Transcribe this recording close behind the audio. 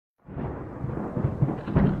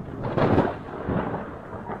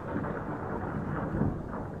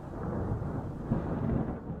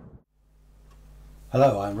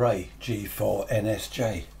Hello, I'm Ray,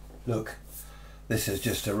 G4NSJ. Look, this has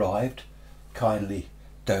just arrived, kindly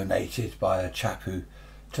donated by a chap who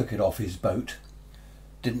took it off his boat.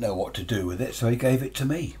 Didn't know what to do with it, so he gave it to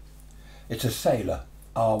me. It's a Sailor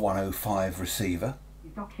R105 receiver.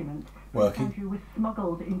 Document working. Who was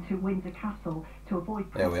smuggled into Windsor Castle to avoid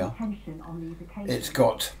press attention on these occasions. It's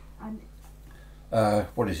got,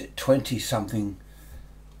 what is it, 20 something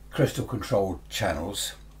crystal controlled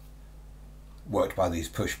channels worked by these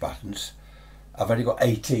push buttons. I've only got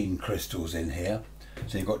 18 crystals in here,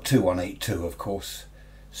 so you've got 2182 of course,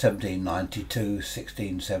 1792,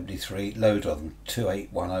 1673, loads of them,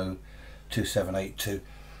 2810, 2782.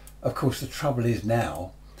 Of course the trouble is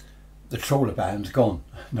now the trawler band's gone,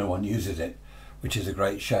 no one uses it, which is a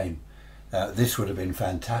great shame. This would have been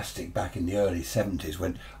fantastic back in the early 70s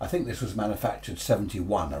when, I think this was manufactured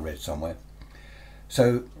 71, I read somewhere.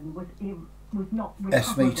 So was not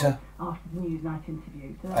S-meter, after the Newsnight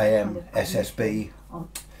interview. So AM, SSB,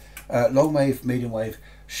 long wave, medium wave,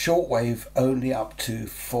 short wave only up to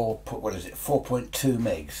 4.2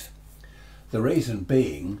 megs. The reason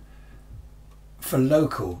being, for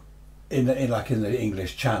local, like in the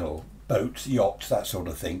English Channel, boats, yachts, that sort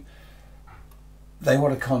of thing, they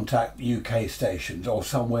want to contact UK stations or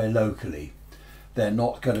somewhere locally. They're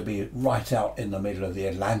not going to be right out in the middle of the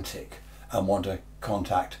Atlantic and want to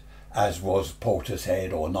contact, as was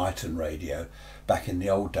Portishead or Knighton Radio back in the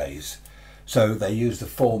old days. So they use the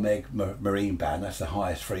 4 meg marine band, that's the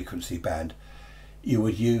highest frequency band. You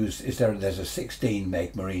would use, there's a 16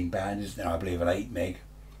 meg marine band, isn't there? I believe an 8 meg.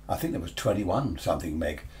 I think there was 21 something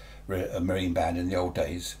meg marine band in the old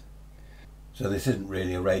days. So this isn't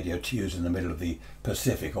really a radio to use in the middle of the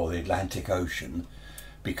Pacific or the Atlantic Ocean,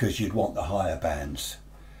 because you'd want the higher bands.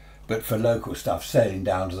 But for local stuff, sailing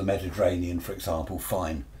down to the Mediterranean, for example,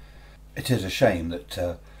 fine. It is a shame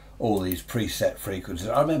that all these preset frequencies.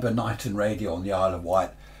 I remember Knighton Radio on the Isle of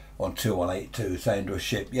Wight on 2182 saying to a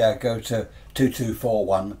ship, yeah, go to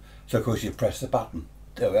 2241. So of course you press the button.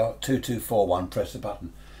 There we are, 2241, press the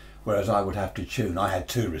button. Whereas I would have to tune. I had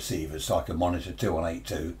two receivers so I could monitor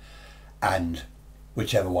 2182 and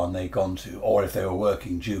whichever one they'd gone to, or if they were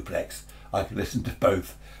working duplex, I could listen to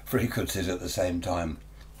both frequencies at the same time.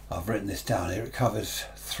 I've written this down here. It covers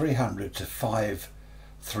 300 to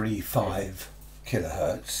 535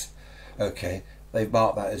 kilohertz. Okay, they've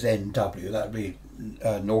marked that as NW. That'd be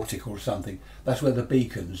nautical or something. That's where the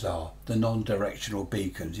beacons are, the non-directional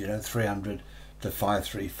beacons. You know, 300 to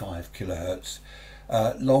 535 kilohertz.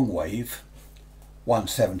 Long wave,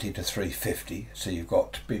 170 to 350. So you've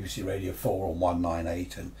got BBC Radio 4 on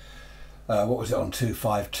 198, and what was it on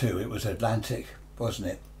 252? It was Atlantic, wasn't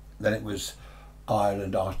it? Then it was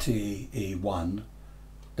Ireland RTE1,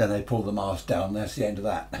 then they pull the mast down, that's the end of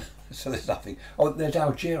that. So there's nothing. Oh, there's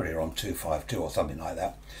Algeria on 252 or something like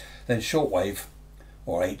that. Then shortwave,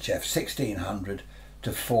 or HF, 1600 to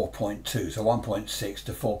 4.2, so 1.6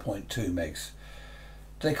 to 4.2 megs.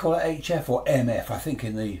 Do they call it HF or MF? I think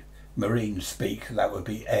in the marine speak that would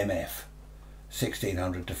be MF,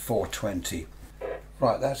 1600 to 420.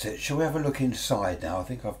 Right, that's it. Shall we have a look inside now? I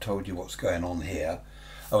think I've told you what's going on here.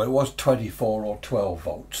 Oh, it was 24 or 12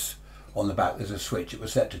 volts. On the back there's a switch. It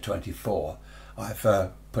was set to 24. I've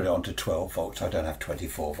put it on to 12 volts. I don't have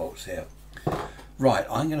 24 volts here. Right,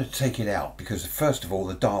 I'm going to take it out because first of all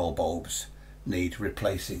the dial bulbs need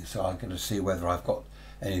replacing. So I'm going to see whether I've got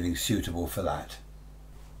anything suitable for that.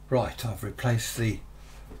 Right, I've replaced the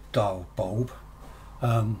dial bulb.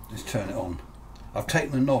 Let's turn it on. I've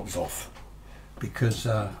taken the knobs off because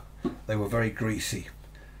they were very greasy.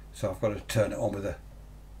 So I've got to turn it on with a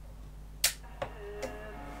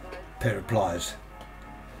pair of pliers.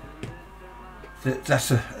 That's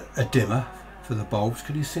a dimmer for the bulbs.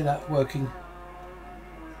 Can you see that working?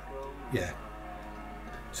 Yeah.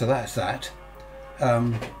 So that's that.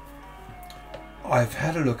 I've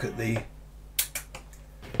had a look at the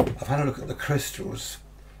crystals.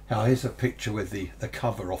 Now here's a picture with the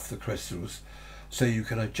cover off the crystals, so you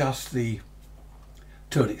can adjust to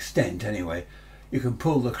an extent anyway. You can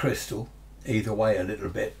pull the crystal either way a little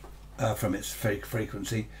bit from its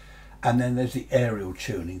frequency. And then there's the aerial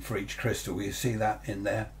tuning for each crystal. You see that in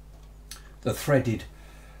there? The threaded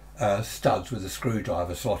studs with a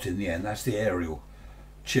screwdriver slot in the end, that's the aerial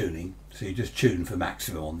tuning. So you just tune for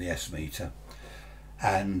maximum on the S-meter.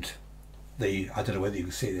 And I don't know whether you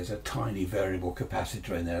can see, there's a tiny variable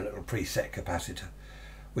capacitor in there, a little preset capacitor,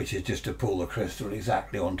 which is just to pull the crystal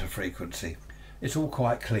exactly onto frequency. It's all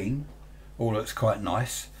quite clean, all looks quite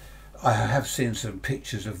nice. I have seen some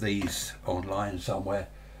pictures of these online somewhere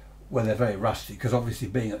where they're very rusty, because obviously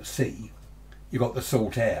being at sea, you've got the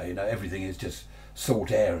salt air, you know, everything is just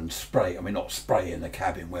salt air and spray. I mean, not spray in the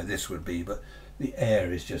cabin where this would be, but the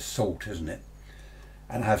air is just salt, isn't it?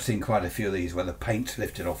 And I have seen quite a few of these where the paint's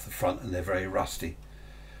lifted off the front and they're very rusty.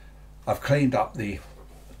 I've cleaned up the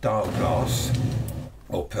dial glass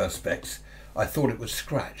or perspex. I thought it was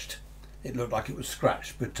scratched. It looked like it was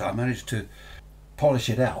scratched, but I managed to polish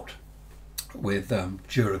it out with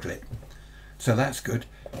Duraglit. So that's good.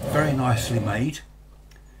 Very nicely made.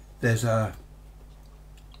 There's a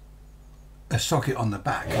socket on the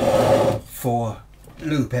back for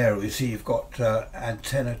loop aerial. You see you've got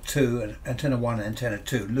antenna 2 and antenna 1 and antenna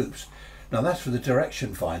 2 loops. Now that's for the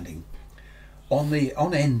direction finding. On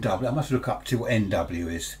NW, I must look up to what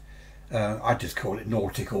NW is. I just call it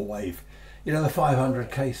nautical wave. You know the 500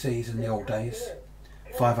 kcs in the old days?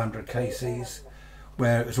 500 kcs,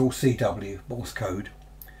 where it was all CW, Morse code.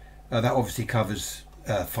 That obviously covers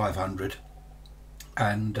 500.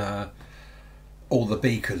 And all the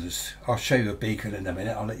beacons. I'll show you a beacon in a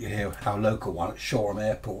minute. I'll let you hear our local one at Shoreham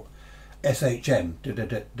Airport. SHM.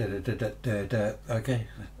 Okay,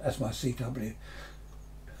 that's my CW.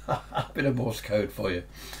 A bit of Morse code for you.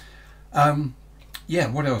 Yeah,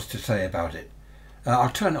 what else to say about it? I'll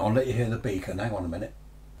turn it on, let you hear the beacon. Hang on a minute.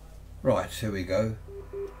 Right, here we go.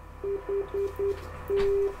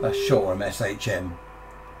 That's Shoreham SHM.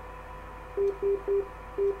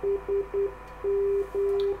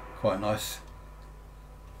 Quite nice.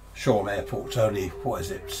 Shoreham Airport's only, what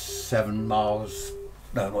is it, 7 miles,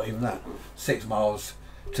 no, not even that, 6 miles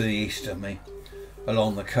to the east of me,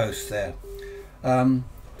 along the coast there.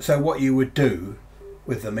 So what you would do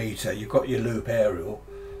with the meter, you've got your loop aerial,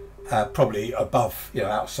 probably above, you know,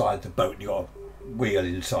 outside the boat, you've got a wheel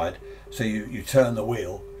inside, so you turn the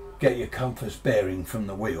wheel, get your compass bearing from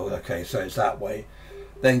the wheel, okay, so it's that way,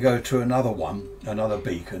 then go to another one, another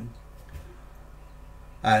beacon,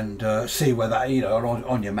 and see where that, you know,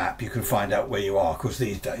 on your map you can find out where you are, because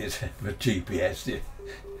these days with GPS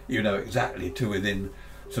you know exactly to within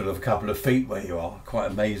sort of a couple of feet where you are.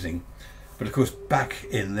 Quite amazing. But of course back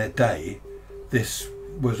in their day this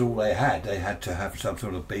was all they had to have some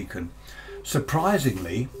sort of beacon.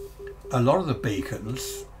 Surprisingly, a lot of the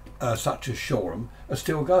beacons such as Shoreham are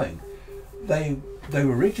still going. They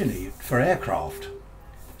were originally for aircraft.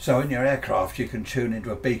 So in your aircraft you can tune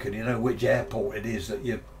into a beacon, you know which airport it is that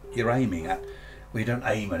you're aiming at. We don't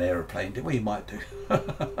aim an aeroplane, we might do.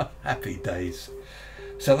 Happy days.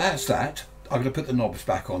 So that's that. I'm going to put the knobs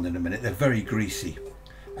back on in a minute. They're very greasy,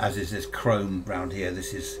 as is this chrome round here.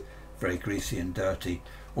 This is very greasy and dirty.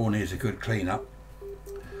 All needs a good clean up.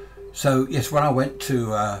 So yes, when I went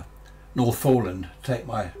to Northumberland to take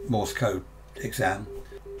my Morse code exam,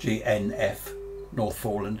 GNF,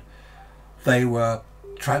 Northumberland, they were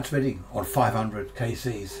transmitting on 500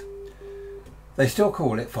 kcs. They still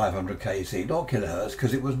call it 500 kc, not kilohertz,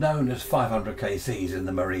 because it was known as 500 kcs in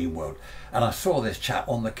the marine world. And I saw this chap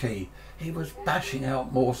on the key. He was bashing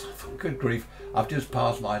out Morse. Good grief, I've just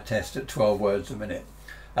passed my test at 12 words a minute.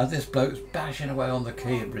 And this bloke's bashing away on the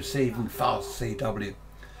key and receiving fast CW.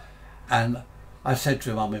 And I said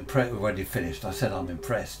to him, I'm impressed. When he finished, I said, I'm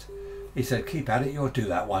impressed. He said, keep at it, you'll do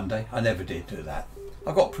that one day. I never did do that.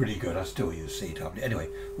 I got pretty good, I still use CW. Anyway,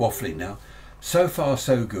 waffling now. So far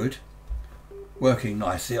so good. Working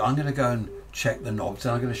nicely. I'm going to go and check the knobs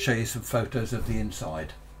and I'm going to show you some photos of the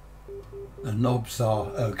inside. The knobs are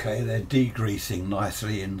okay, they're degreasing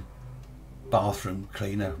nicely in bathroom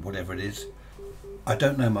cleaner, whatever it is. I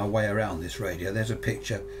don't know my way around this radio. There's a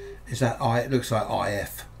picture. Is that it looks like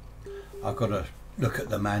IF. I've got to look at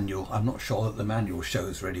the manual. I'm not sure that the manual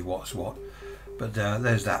shows really what's what. But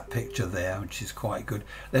there's that picture there, which is quite good.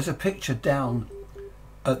 There's a picture down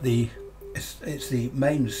at the, it's the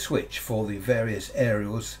main switch for the various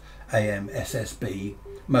aerials, AM, SSB,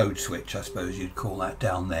 mode switch, I suppose you'd call that,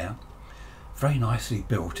 down there. Very nicely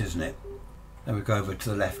built, isn't it? Then we go over to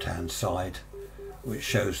the left-hand side, which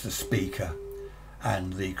shows the speaker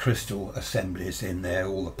and the crystal assemblies in there,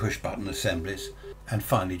 all the push-button assemblies. And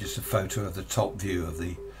finally, just a photo of the top view of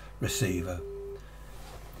the receiver.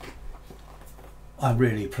 I'm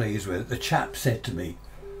really pleased with it. The chap said to me,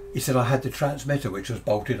 he said, I had the transmitter which was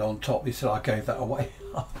bolted on top. He said, I gave that away.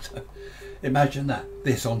 So, imagine that,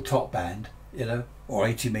 this on top band, you know, or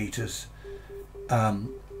 80 meters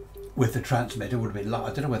with the transmitter. Would have been like,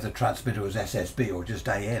 I don't know whether the transmitter was SSB or just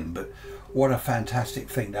AM, but what a fantastic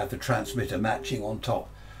thing to have the transmitter matching on top.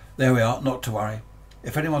 There we are, not to worry.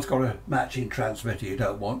 If anyone's got a matching transmitter you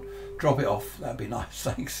don't want, drop it off, that'd be nice,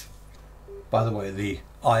 thanks. By the way, the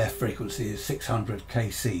IF frequency is 600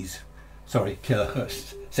 kcs, sorry,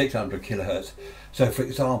 kilohertz, 600 kilohertz. So for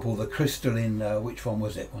example, the crystal in, which one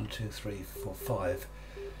was it? 1, 2, 3, 4,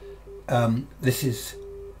 5. This is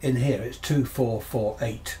in here it's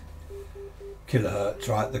 2448 kilohertz,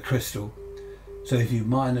 right, the crystal. So if you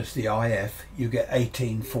minus the IF, you get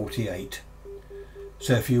 1848.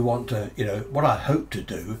 So if you want to, you know, what I hope to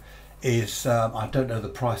do is, I don't know the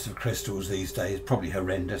price of crystals these days, probably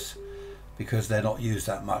horrendous, because they're not used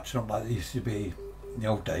that much, not like they used to be in the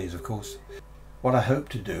old days, of course. What I hope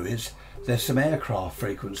to do is, there's some aircraft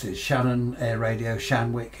frequencies, Shannon Air Radio,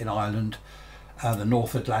 Shanwick in Ireland, the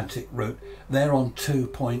North Atlantic route, they're on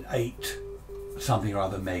 2.8 something or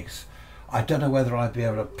other megs. I don't know whether I'd be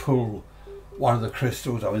able to pull one of the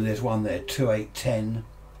crystals. I mean, there's one there, 2810.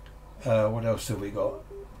 What else have we got?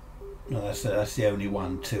 No, that's the only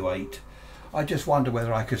one, 28. I just wonder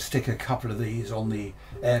whether I could stick a couple of these on the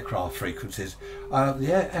aircraft frequencies.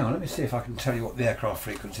 Yeah, hang on, let me see if I can tell you what the aircraft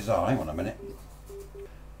frequencies are. Hang on a minute.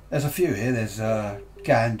 There's a few here. There's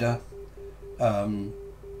Gander,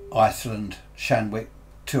 Iceland, Shanwick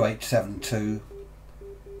 2872,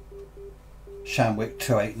 Shanwick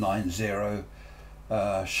 2890,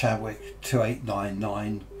 Shanwick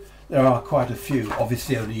 2899. There are quite a few,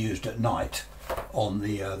 obviously only used at night on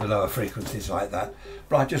the lower frequencies like that.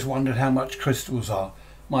 But I just wondered how much crystals are.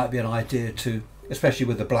 Might be an idea to, especially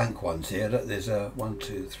with the blank ones here. Look, there's 1,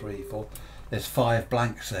 2, 3, 4. There's 5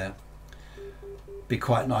 blanks there. Be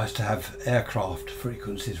quite nice to have aircraft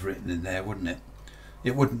frequencies written in there, wouldn't it?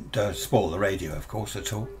 It wouldn't spoil the radio, of course,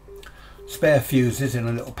 at all. Spare fuses in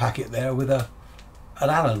a little packet there with an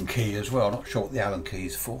Allen key as well. Not sure what the Allen key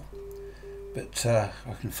is for, but I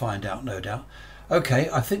can find out, no doubt. Okay,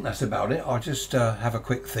 I think that's about it. I'll just have a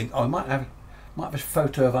quick think. Oh, I might have a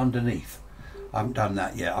photo of underneath. I haven't done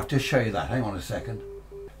that yet. I'll just show you that. Hang on a second.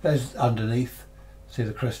 There's underneath. See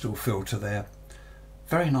the crystal filter there.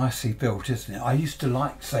 Very nicely built, isn't it? I used to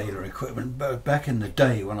like Sailor equipment, but back in the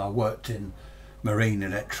day when I worked in marine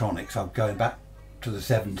electronics, I'm going back to the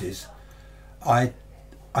 70s, I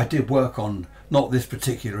did work on, not this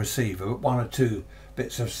particular receiver, but 1 or 2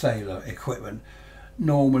 bits of Sailor equipment.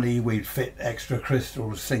 Normally we'd fit extra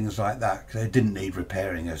crystals, things like that, because they didn't need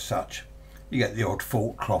repairing as such. You get the odd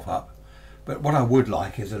fault crop up. But what I would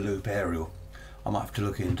like is a loop aerial. I might have to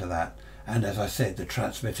look into that. And as I said, the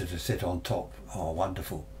transmitter to sit on top. Oh,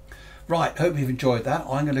 wonderful. Right, hope you've enjoyed that.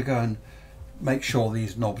 I'm going to go and make sure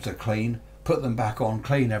these knobs are clean, put them back on,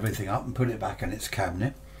 clean everything up and put it back in its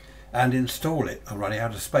cabinet and install it. I'm running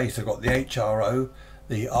out of space. I've got the HRO,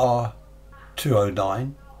 the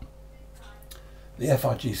R209, the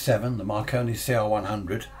FRG7, the Marconi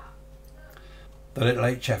CR100, the little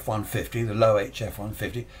HF150, the low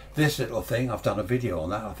HF150, this little thing, I've done a video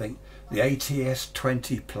on that, I think, the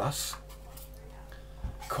ATS20 Plus.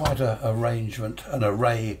 Quite an arrangement, an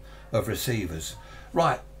array of receivers.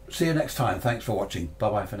 Right, see you next time. Thanks for watching. Bye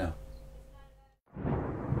bye for now.